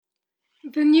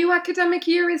The new academic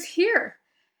year is here.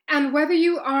 And whether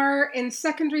you are in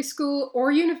secondary school or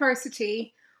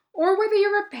university, or whether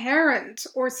you're a parent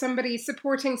or somebody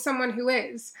supporting someone who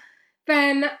is,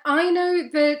 then I know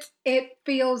that it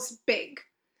feels big.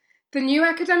 The new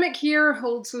academic year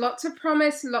holds lots of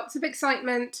promise, lots of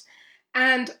excitement,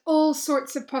 and all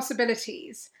sorts of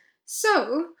possibilities.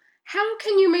 So, how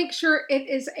can you make sure it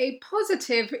is a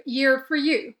positive year for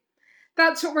you?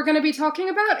 That's what we're going to be talking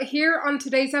about here on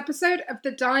today's episode of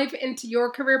the Dive Into Your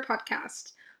Career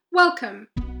podcast. Welcome.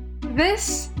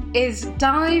 This is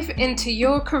Dive Into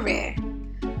Your Career,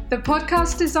 the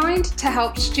podcast designed to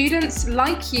help students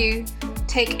like you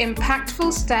take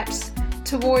impactful steps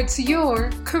towards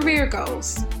your career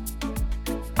goals.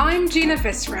 I'm Gina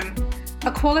Visram,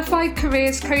 a qualified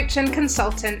careers coach and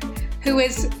consultant who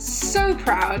is so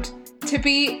proud to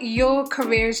be your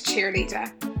careers cheerleader.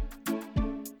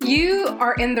 You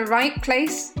are in the right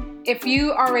place if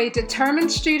you are a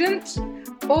determined student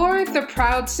or the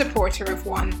proud supporter of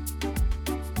one.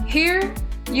 Here,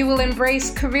 you will embrace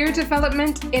career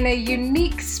development in a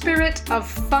unique spirit of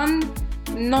fun,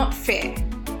 not fear.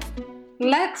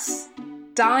 Let's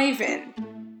dive in.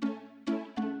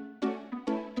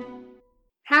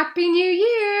 Happy New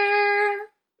Year!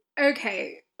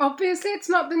 Okay, obviously it's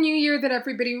not the new year that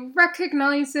everybody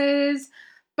recognizes,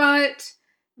 but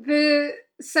the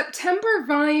September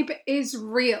vibe is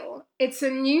real. It's a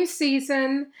new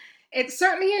season. It's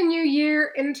certainly a new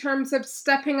year in terms of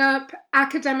stepping up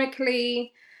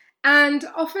academically and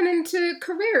often into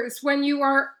careers when you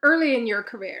are early in your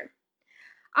career.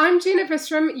 I'm Gina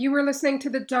Visram. You are listening to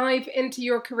the Dive Into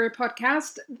Your Career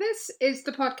podcast. This is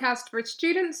the podcast for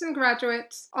students and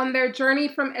graduates on their journey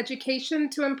from education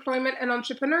to employment and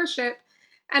entrepreneurship.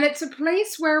 And it's a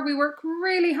place where we work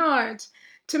really hard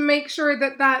to make sure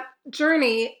that that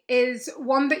journey is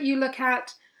one that you look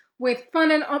at with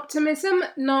fun and optimism,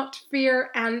 not fear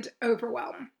and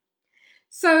overwhelm.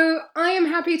 So I am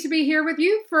happy to be here with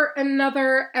you for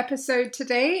another episode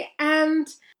today, and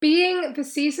being the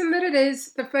season that it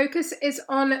is, the focus is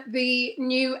on the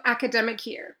new academic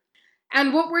year.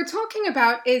 And what we're talking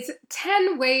about is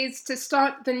 10 ways to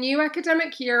start the new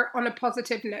academic year on a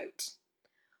positive note.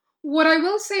 What I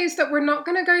will say is that we're not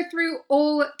going to go through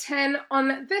all 10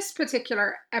 on this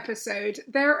particular episode.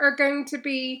 There are going to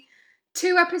be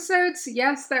 2 episodes.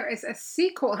 Yes, there is a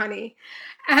sequel, honey.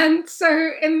 And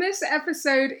so in this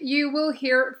episode, you will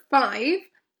hear 5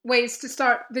 ways to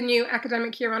start the new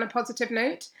academic year on a positive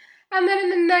note. And then in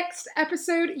the next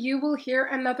episode, you will hear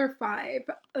another 5.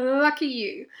 Lucky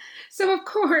you. So of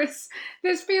course,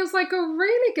 this feels like a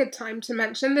really good time to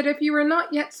mention that if you are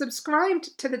not yet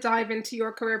subscribed to the Dive Into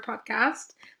Your Career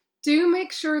podcast, do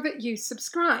make sure that you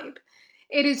subscribe.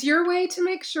 It is your way to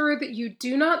make sure that you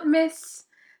do not miss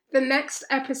the next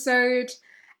episode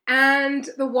and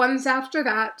the ones after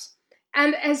that.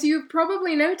 And as you've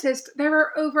probably noticed, there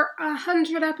are over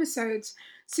 100 episodes.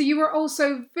 So you are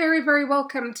also very, very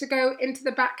welcome to go into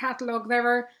the back catalogue. There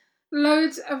are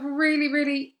loads of really,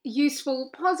 really useful,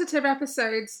 positive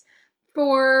episodes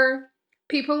for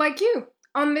people like you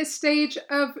on this stage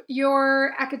of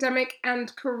your academic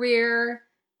and career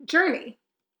journey.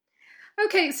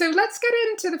 Okay, so let's get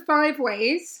into the 5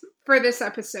 ways for this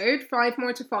episode, 5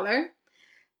 more to follow,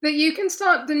 that you can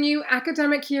start the new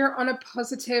academic year on a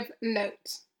positive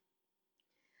note.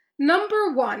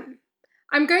 Number 1.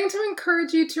 I'm going to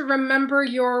encourage you to remember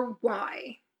your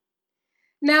why.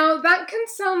 Now, that can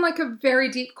sound like a very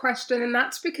deep question, and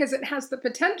that's because it has the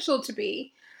potential to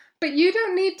be, but you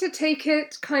don't need to take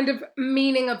it kind of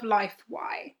meaning of life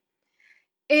why.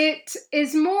 It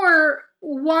is more,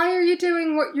 why are you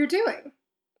doing what you're doing?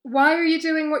 Why are you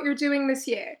doing what you're doing this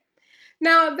year?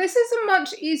 Now, this is a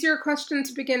much easier question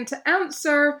to begin to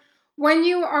answer when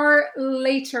you are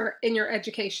later in your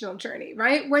educational journey,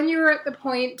 right? When you're at the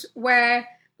point where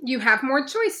you have more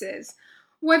choices,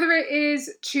 whether it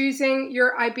is choosing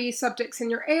your IB subjects in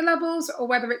your A-levels, or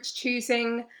whether it's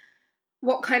choosing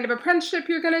what kind of apprenticeship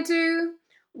you're going to do,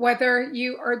 whether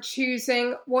you are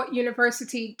choosing what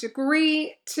university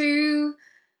degree to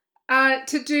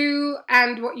do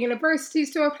and what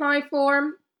universities to apply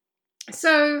for.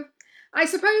 So I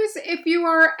suppose if you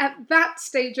are at that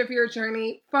stage of your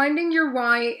journey, finding your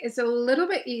why is a little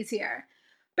bit easier.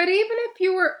 But even if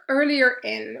you were earlier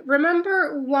in,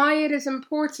 remember why it is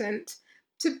important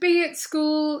to be at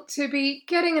school, to be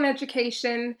getting an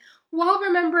education, while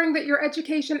remembering that your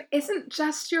education isn't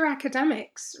just your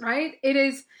academics, right? It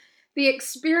is the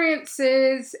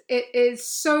experiences, it is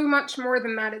so much more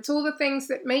than that. It's all the things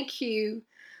that make you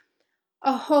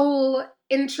a whole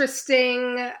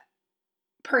interesting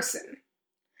person.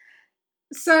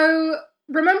 So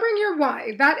remembering your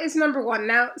why, that is number one.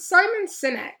 Now, Simon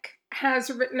Sinek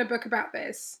has written a book about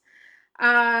this,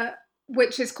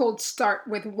 which is called Start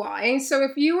With Why. So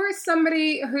if you are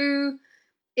somebody who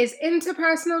is into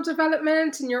personal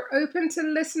development and you're open to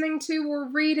listening to or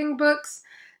reading books,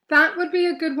 that would be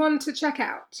a good one to check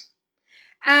out.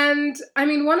 And I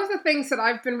mean, one of the things that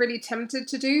I've been really tempted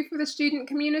to do for the student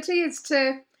community is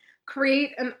to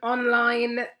create an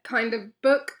online kind of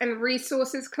book and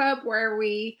resources club where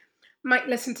we might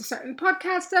listen to certain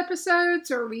podcast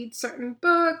episodes or read certain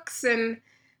books and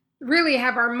really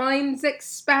have our minds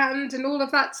expand and all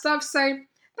of that stuff. So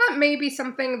that may be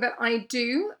something that I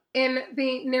do in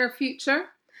the near future.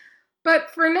 But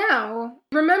for now,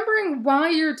 remembering why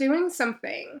you're doing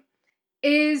something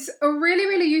is a really,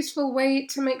 really useful way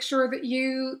to make sure that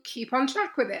you keep on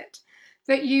track with it,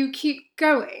 that you keep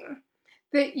going,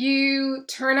 that you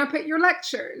turn up at your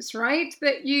lectures, right?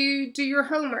 That you do your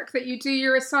homework, that you do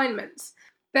your assignments,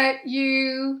 that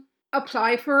you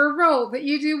apply for a role, that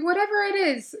you do whatever it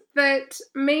is that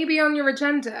may be on your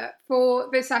agenda for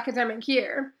this academic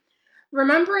year.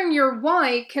 Remembering your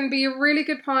why can be a really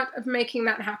good part of making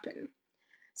that happen.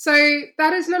 So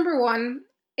that is number one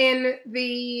in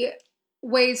the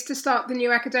ways to start the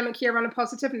new academic year on a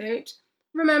positive note.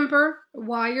 Remember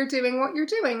why you're doing what you're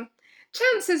doing.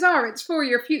 Chances are it's for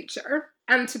your future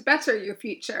and to better your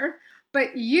future,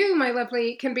 but you, my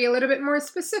lovely, can be a little bit more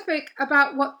specific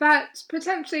about what that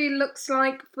potentially looks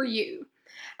like for you,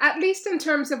 at least in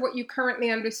terms of what you currently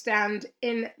understand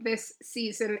in this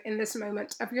season, in this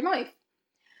moment of your life.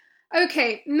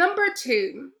 Okay, number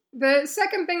two, the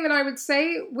second thing that I would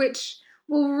say, which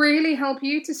will really help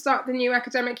you to start the new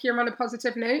academic year on a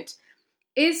positive note,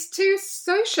 is to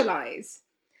socialize.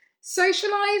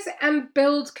 Socialize and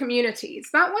build communities.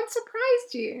 That one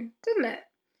surprised you, didn't it?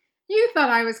 You thought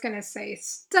I was going to say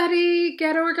study,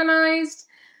 get organized.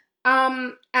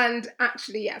 And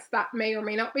actually, yes, that may or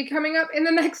may not be coming up in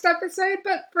the next episode.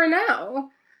 But for now,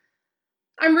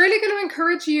 I'm really going to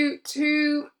encourage you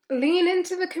to lean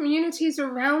into the communities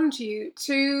around you,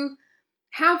 to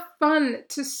have fun,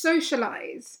 to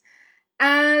socialize.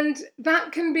 And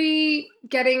that can be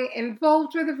getting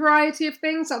involved with a variety of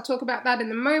things. I'll talk about that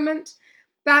in a moment.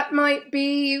 That might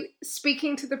be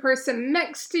speaking to the person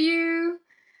next to you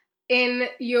in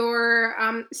your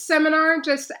seminar,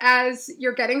 just as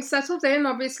you're getting settled in,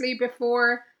 obviously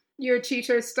before your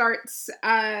tutor starts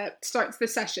the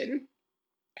session.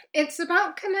 It's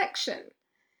about connection,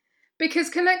 because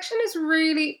connection is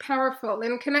really powerful,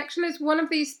 and connection is one of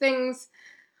these things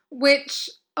which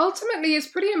ultimately is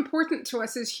pretty important to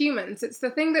us as humans. It's the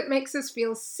thing that makes us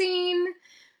feel seen.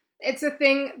 It's a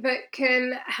thing that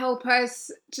can help us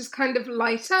just kind of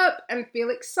light up and feel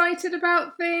excited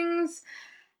about things.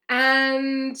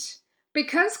 And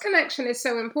because connection is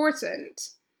so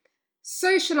important,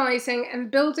 socializing and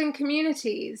building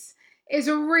communities is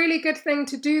a really good thing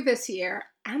to do this year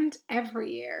and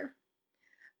every year.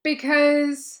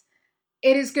 Because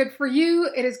it is good for you,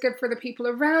 it is good for the people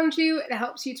around you, it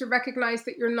helps you to recognize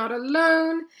that you're not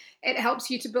alone, it helps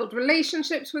you to build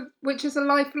relationships, which is a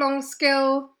lifelong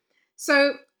skill.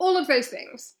 So all of those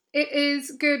things. It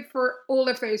is good for all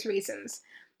of those reasons.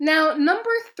 Now,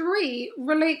 number 3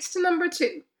 relates to number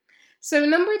 2. So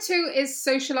number 2 is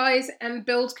socialize and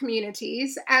build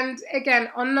communities. And again,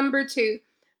 on number 2,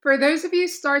 for those of you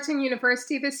starting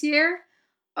university this year,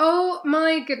 oh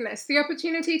my goodness, the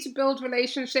opportunity to build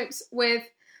relationships with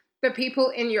the people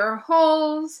in your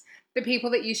halls, the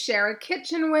people that you share a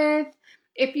kitchen with,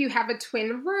 if you have a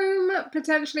twin room,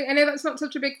 potentially. I know that's not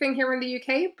such a big thing here in the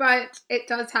UK, but it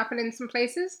does happen in some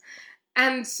places.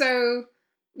 And so,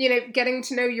 getting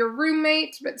to know your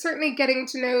roommate, but certainly getting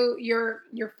to know your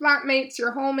flatmates,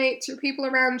 your hallmates, your people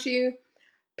around you,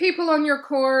 people on your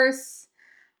course,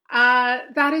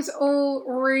 that is all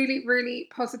really, really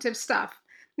positive stuff.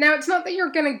 Now, it's not that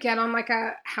you're going to get on like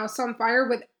a house on fire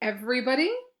with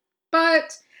everybody,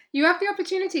 but you have the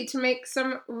opportunity to make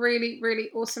some really, really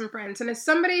awesome friends. And as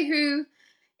somebody who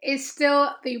is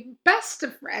still the best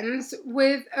of friends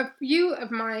with a few of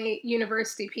my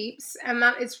university peeps, and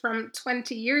that is from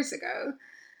 20 years ago,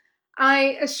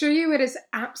 I assure you it is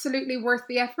absolutely worth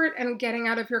the effort and getting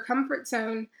out of your comfort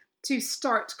zone to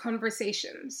start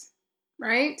conversations,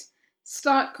 right?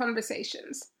 Start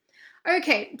conversations.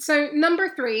 Okay, so number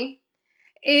 3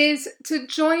 is to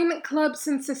join clubs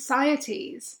and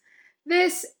societies.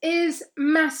 This is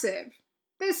massive.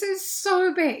 This is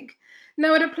so big.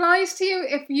 Now, it applies to you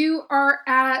if you are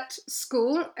at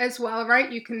school as well,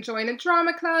 right? You can join a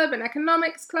drama club, an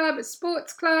economics club, a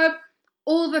sports club,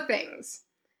 all the things.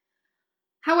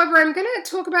 However, I'm going to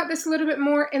talk about this a little bit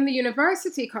more in the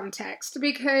university context,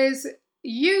 because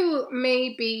you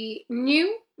may be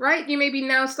new, right? You may be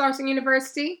now starting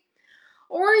university,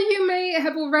 or you may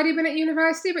have already been at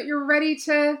university, but you're ready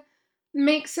to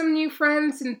make some new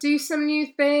friends and do some new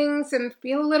things and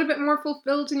feel a little bit more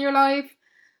fulfilled in your life.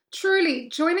 Truly,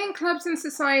 joining clubs and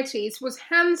societies was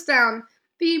hands down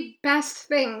the best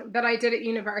thing that I did at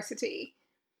university.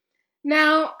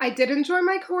 Now, I did enjoy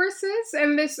my courses,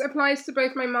 and this applies to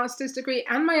both my master's degree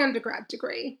and my undergrad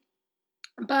degree.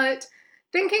 But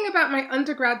thinking about my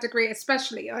undergrad degree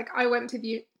especially, like I went to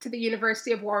the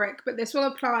University of Warwick, but this will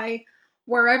apply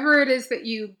wherever it is that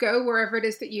you go, wherever it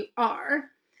is that you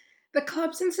are. The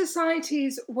clubs and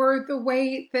societies were the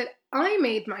way that I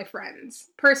made my friends,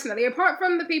 personally, apart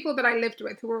from the people that I lived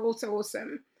with who were also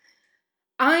awesome.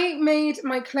 I made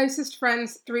my closest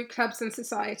friends through clubs and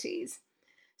societies.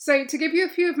 So to give you a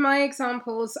few of my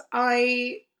examples,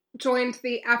 I joined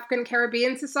the African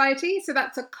Caribbean Society, so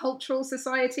that's a cultural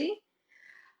society.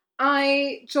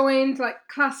 I joined like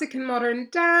classic and modern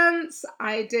dance.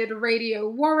 I did Radio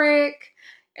Warwick.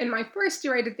 In my first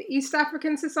year, I did the East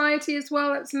African Society as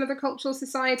well. It's another cultural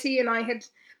society, and I had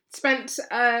spent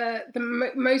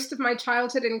most of my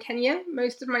childhood in Kenya,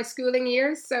 most of my schooling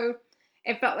years, so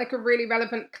it felt like a really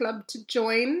relevant club to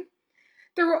join.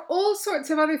 There were all sorts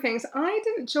of other things. I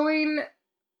didn't join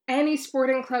any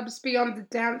sporting clubs beyond the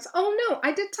dance. Oh no,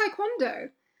 I did taekwondo.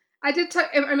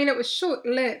 I mean, it was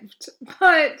short-lived,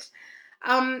 but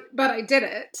I did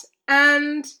it.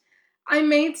 And I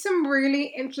made some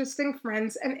really interesting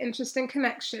friends and interesting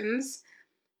connections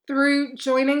through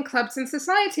joining clubs and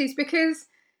societies because,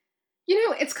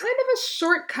 it's kind of a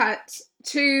shortcut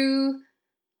to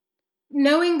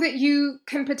knowing that you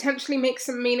can potentially make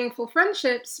some meaningful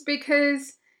friendships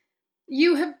because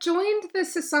you have joined the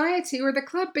society or the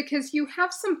club because you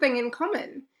have something in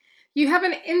common. You have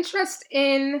an interest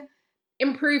in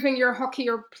improving your hockey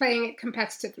or playing it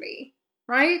competitively,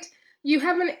 right? You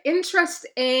have an interest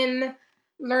in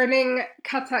learning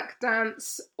Kathak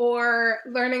dance or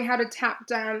learning how to tap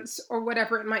dance or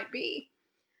whatever it might be.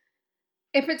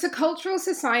 If it's a cultural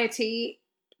society,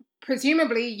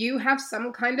 presumably you have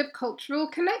some kind of cultural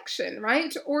connection,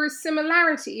 right? Or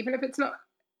similarity, even if it's not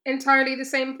entirely the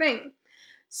same thing.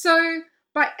 So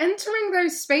by entering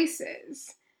those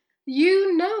spaces,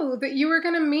 you know that you are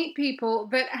going to meet people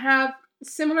that have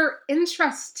similar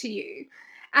interests to you.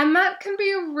 And that can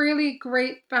be a really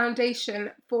great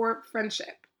foundation for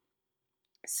friendship.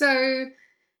 So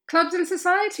clubs and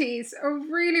societies are a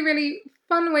really, really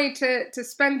fun way to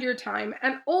spend your time.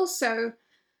 And also,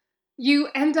 you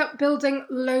end up building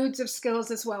loads of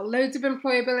skills as well, loads of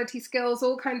employability skills,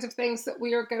 all kinds of things that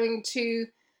we are going to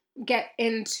get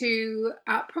into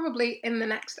probably in the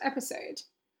next episode.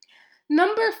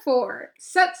 Number 4,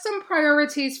 set some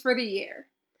priorities for the year.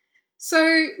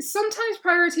 So sometimes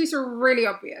priorities are really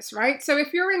obvious, right? So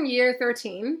if you're in year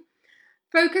 13,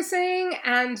 focusing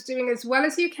and doing as well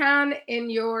as you can in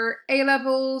your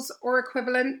A-levels or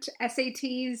equivalent,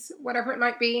 SATs, whatever it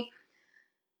might be,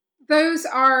 those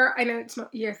are, I know it's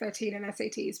not year 13 in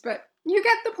SATs, but you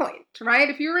get the point, right?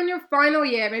 If you're in your final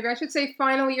year, maybe I should say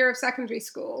final year of secondary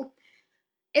school,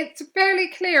 it's fairly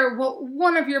clear what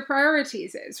one of your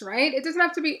priorities is, right? It doesn't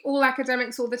have to be all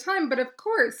academics all the time, but of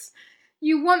course,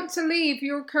 you want to leave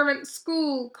your current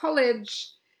school,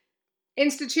 college,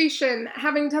 institution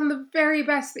having done the very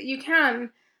best that you can,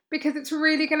 because it's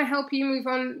really going to help you move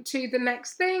on to the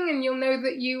next thing, and you'll know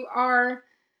that you are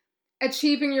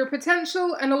achieving your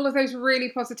potential and all of those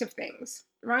really positive things,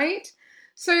 right?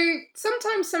 So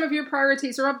sometimes some of your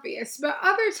priorities are obvious, but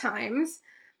other times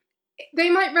they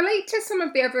might relate to some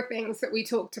of the other things that we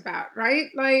talked about, right?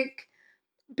 Like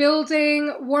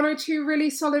building 1 or 2 really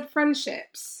solid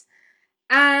friendships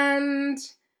and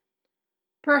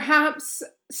perhaps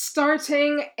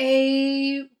starting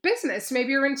a business.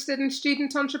 Maybe you're interested in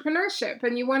student entrepreneurship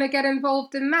and you want to get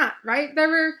involved in that, right?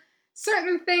 There are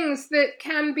certain things that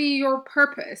can be your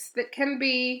purpose, that can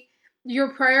be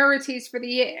your priorities for the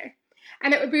year.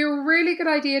 And it would be a really good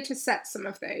idea to set some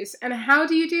of those. And how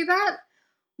do you do that?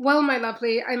 Well, my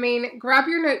lovely, grab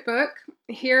your notebook.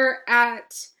 Here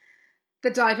at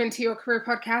the Dive Into Your Career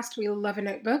podcast, we love a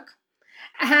notebook.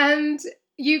 And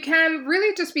you can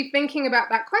really just be thinking about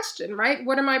that question, right?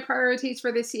 What are my priorities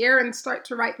for this year? And start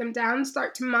to write them down,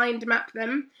 start to mind map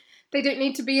them. They don't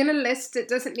need to be in a list. It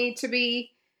doesn't need to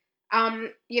be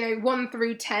 1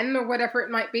 through 10 or whatever it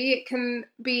might be. It can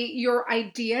be your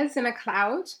ideas in a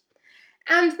cloud.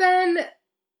 And then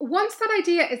once that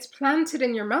idea is planted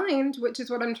in your mind, which is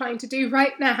what I'm trying to do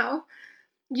right now,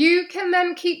 you can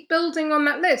then keep building on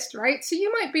that list, right? So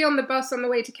you might be on the bus on the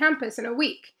way to campus in a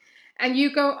week and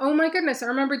you go, oh my goodness, I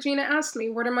remember Gina asked me,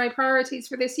 what are my priorities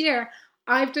for this year?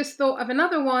 I've just thought of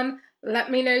another one.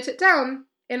 Let me note it down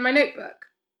in my notebook,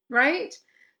 right?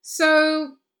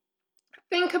 So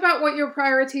think about what your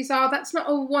priorities are. That's not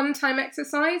a one-time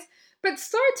exercise, but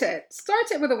start it.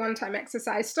 Start it with a one-time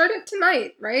exercise. Start it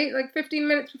tonight, right? Like 15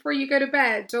 minutes before you go to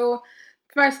bed or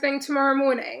first thing tomorrow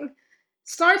morning.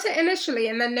 Start it initially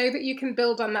and then know that you can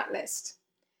build on that list.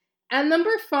 And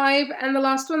number 5, and the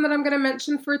last one that I'm going to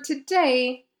mention for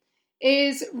today,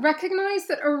 is recognize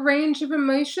that a range of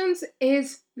emotions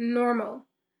is normal.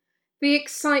 The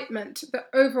excitement, the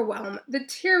overwhelm, the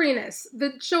teariness,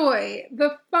 the joy,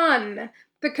 the fun,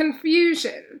 the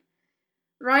confusion,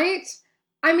 right?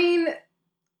 I mean,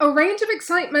 a range of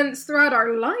excitements throughout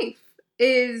our life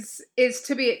is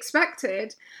to be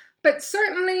expected, but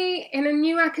certainly in a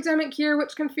new academic year,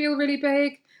 which can feel really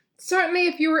big, certainly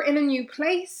if you were in a new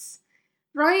place,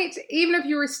 right? Even if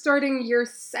you were starting year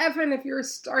 7, if you're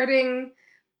starting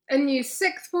a new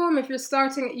 6th form, if you're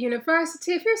starting at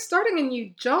university, if you're starting a new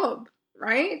job,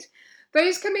 right?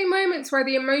 Those can be moments where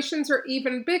the emotions are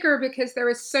even bigger because there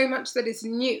is so much that is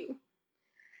new.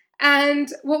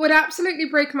 And what would absolutely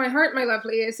break my heart, my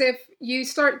lovely, is if you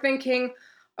start thinking,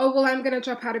 oh, well, I'm going to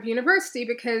drop out of university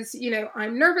because,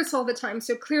 I'm nervous all the time,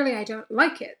 so clearly I don't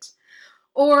like it.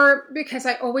 Or because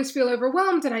I always feel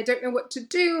overwhelmed and I don't know what to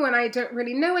do and I don't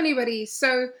really know anybody,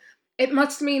 so it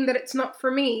must mean that it's not for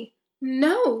me.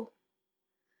 No.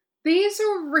 These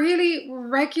are really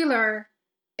regular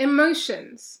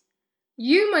emotions.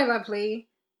 You, my lovely,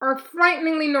 are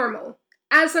frighteningly normal,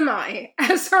 as am I,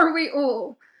 as are we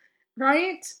all,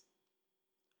 right?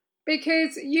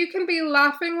 Because you can be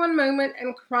laughing one moment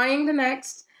and crying the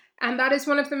next, and that is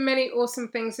one of the many awesome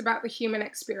things about the human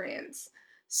experience.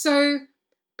 So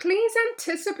please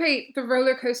anticipate the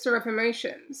roller coaster of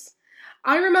emotions.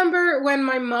 I remember when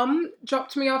my mum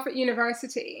dropped me off at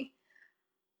university,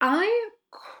 I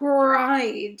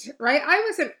cried, right? I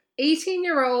was an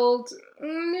 18-year-old,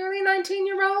 nearly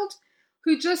 19-year-old,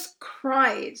 who just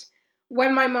cried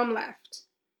when my mum left.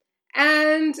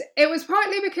 And it was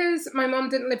partly because my mum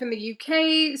didn't live in the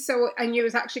UK, so I knew it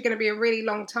was actually going to be a really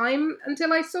long time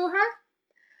until I saw her.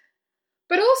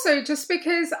 But also just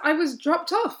because I was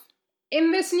dropped off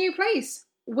in this new place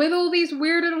with all these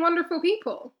weird and wonderful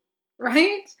people,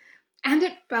 right? And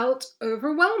it felt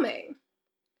overwhelming.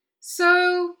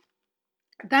 So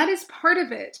that is part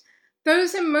of it.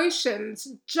 Those emotions,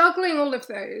 juggling all of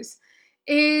those,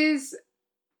 is,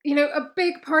 a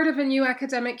big part of a new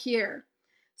academic year.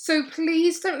 So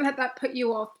please don't let that put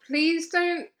you off. Please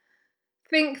don't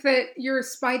think that your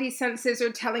spidey senses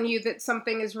are telling you that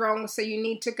something is wrong, so you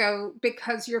need to go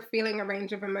because you're feeling a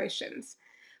range of emotions.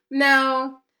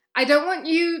 Now, I don't want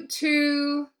you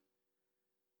to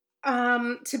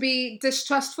be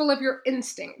distrustful of your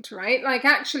instinct, right? Like,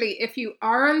 actually, if you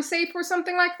are unsafe or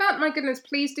something like that, my goodness,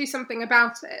 please do something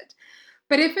about it.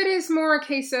 But if it is more a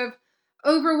case of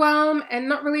overwhelm and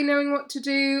not really knowing what to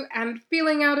do and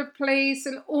feeling out of place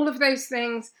and all of those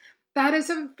things, that is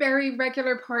a very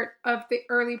regular part of the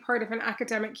early part of an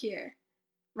academic year,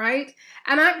 right?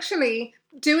 And actually,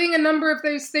 doing a number of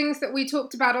those things that we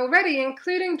talked about already,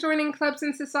 including joining clubs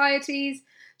and societies,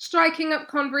 striking up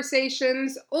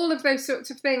conversations, all of those sorts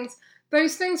of things,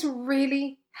 those things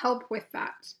really help with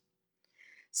that.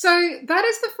 So that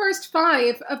is the first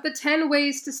 5 of the 10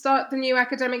 ways to start the new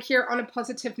academic year on a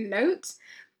positive note.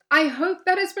 I hope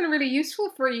that has been really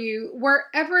useful for you.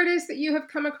 Wherever it is that you have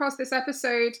come across this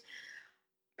episode,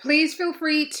 please feel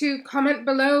free to comment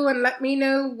below and let me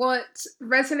know what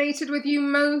resonated with you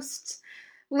most.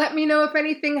 Let me know if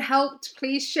anything helped.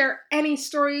 Please share any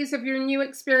stories of your new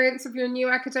experience of your new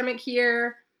academic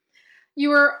year.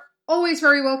 You are always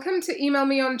very welcome to email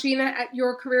me on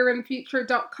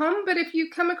gina@yourcareerinfuture.com. But if you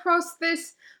come across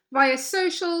this via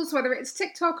socials, whether it's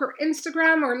TikTok or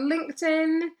Instagram or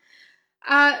LinkedIn,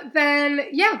 then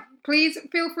please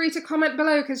feel free to comment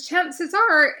below, because chances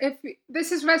are, if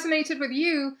this has resonated with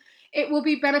you, it will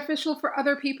be beneficial for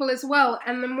other people as well.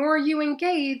 And the more you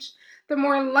engage, the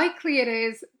more likely it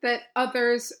is that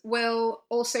others will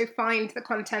also find the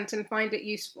content and find it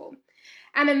useful.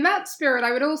 And in that spirit,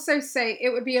 I would also say it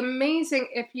would be amazing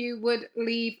if you would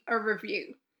leave a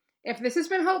review. If this has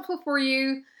been helpful for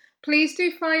you, please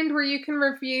do find where you can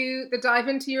review the Dive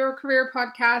Into Your Career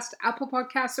podcast, Apple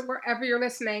Podcasts, or wherever you're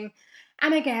listening.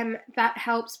 And again, that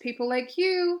helps people like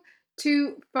you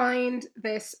to find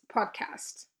this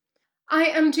podcast. I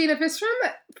am Gina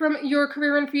Visram from Your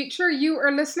Career and Future. You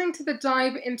are listening to the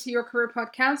Dive Into Your Career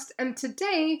podcast, and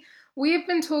today we have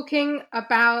been talking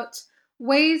about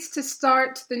ways to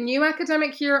start the new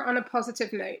academic year on a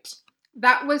positive note.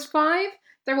 That was 5.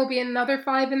 There will be another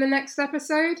 5 in the next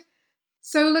episode.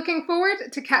 So looking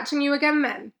forward to catching you again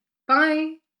then.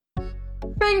 Bye.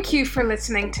 Thank you for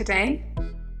listening today.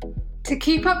 To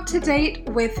keep up to date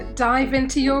with Dive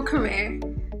Into Your Career,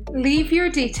 leave your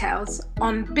details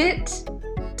on bit.ly/dive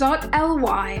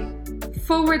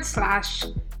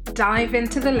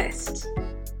into the list.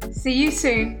 See you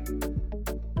soon.